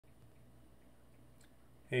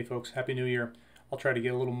Hey folks, Happy New Year. I'll try to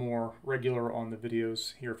get a little more regular on the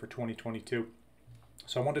videos here for 2022.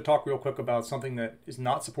 So I want to talk real quick about something that is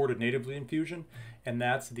not supported natively in Fusion, and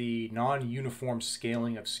that's the non-uniform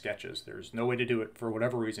scaling of sketches. There's no way to do it for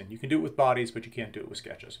whatever reason. You can do it with bodies, but you can't do it with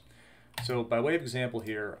sketches. So by way of example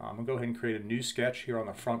here, I'm going to go ahead and create a new sketch here on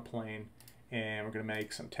the front plane, and we're going to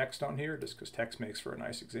make some text on here just because text makes for a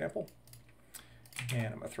nice example. And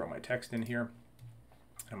I'm going to throw my text in here.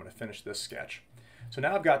 I'm going to finish this sketch. So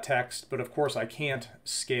now I've got text, but of course I can't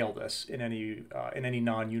scale this in any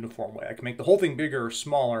non-uniform way. I can make the whole thing bigger or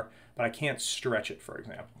smaller, but I can't stretch it, for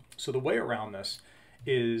example. So the way around this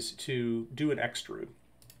is to do an extrude.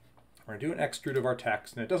 We're going to do an extrude of our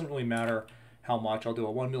text, and it doesn't really matter how much. I'll do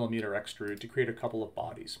a 1mm extrude to create a couple of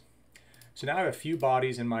bodies. So now I have a few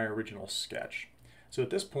bodies in my original sketch. So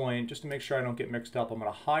at this point, just to make sure I don't get mixed up, I'm going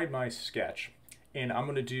to hide my sketch. And I'm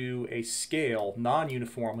going to do a scale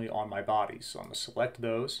non-uniformly on my bodies. So I'm going to select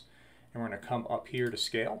those, and we're going to come up here to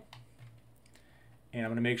scale. And I'm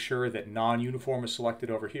going to make sure that non-uniform is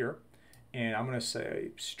selected over here. And I'm going to say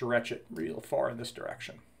stretch it real far in this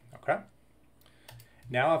direction. Okay.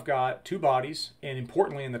 Now I've got two bodies, and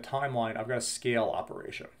importantly in the timeline, I've got a scale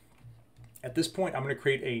operation. At this point, I'm going to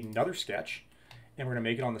create another sketch, and we're going to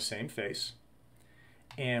make it on the same face.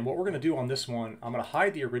 And what we're going to do on this one, I'm going to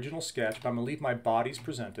hide the original sketch, but I'm going to leave my bodies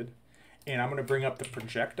presented. And I'm going to bring up the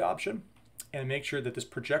project option and make sure that this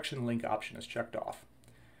projection link option is checked off.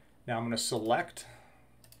 Now I'm going to select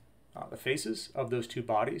the faces of those two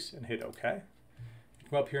bodies and hit OK.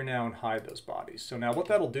 Come up here now and hide those bodies. So now what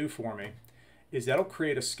that'll do for me is that'll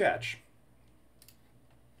create a sketch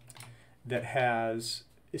that has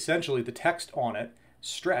essentially the text on it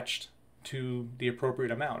stretched to the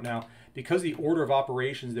appropriate amount. Now, because the order of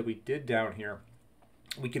operations that we did down here,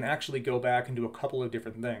 we can actually go back and do a couple of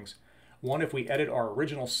different things. One, if we edit our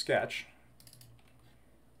original sketch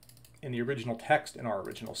in the original text in our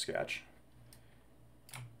original sketch,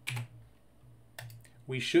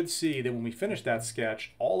 we should see that when we finish that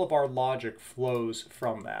sketch, all of our logic flows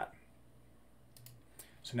from that.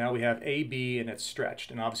 So now we have A, B, and it's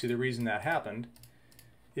stretched. And obviously the reason that happened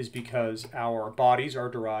is because our bodies are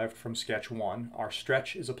derived from sketch 1, our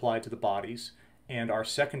stretch is applied to the bodies, and our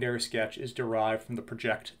secondary sketch is derived from the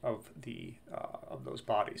project of those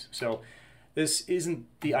bodies. So this isn't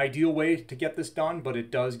the ideal way to get this done, but it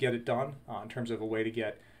does get it done in terms of a way to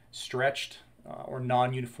get stretched or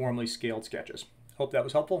non-uniformly scaled sketches. Hope that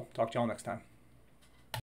was helpful. Talk to y'all next time.